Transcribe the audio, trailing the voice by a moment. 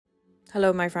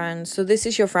Hello, my friends. So this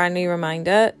is your friendly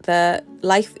reminder that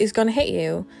life is going to hit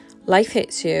you. Life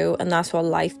hits you, and that's what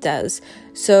life does.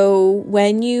 So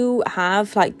when you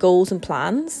have like goals and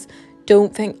plans,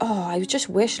 don't think, oh, I just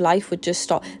wish life would just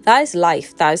stop. That is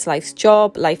life. That is life's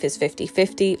job. Life is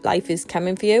 50-50. Life is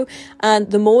coming for you. And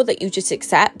the more that you just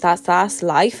accept that's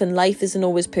life, and life isn't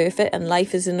always perfect, and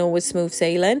life isn't always smooth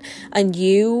sailing, and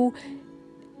you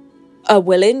are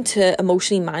willing to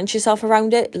emotionally manage yourself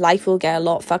around it, life will get a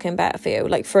lot fucking better for you.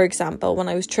 Like, for example, when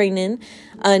I was training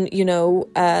and,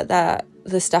 that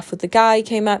the stuff with the guy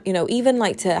came up, even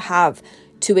like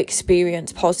to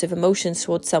experience positive emotions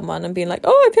towards someone and being like,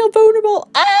 oh, I feel vulnerable,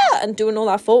 and doing all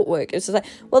that thought work. It's just like,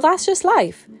 well, that's just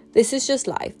life. This is just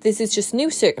life. This is just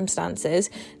new circumstances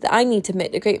that I need to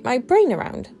mitigate my brain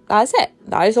around. That's it.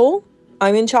 That is all.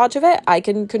 I'm in charge of it. I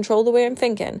can control the way I'm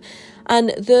thinking.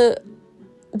 And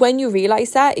when you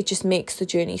realize that, it just makes the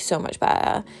journey so much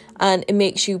better, and it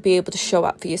makes you be able to show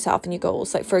up for yourself and your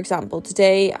goals. Like, for example,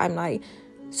 today I'm like,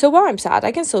 so what, I'm sad,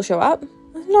 I can still show up.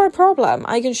 Not a problem.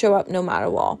 I can show up no matter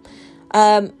what.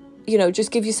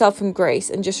 Just give yourself some grace,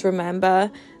 and just remember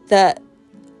that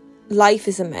life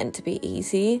isn't meant to be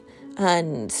easy,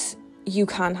 and you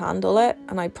can handle it,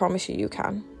 and I promise you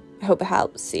can. I hope it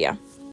helps. See ya.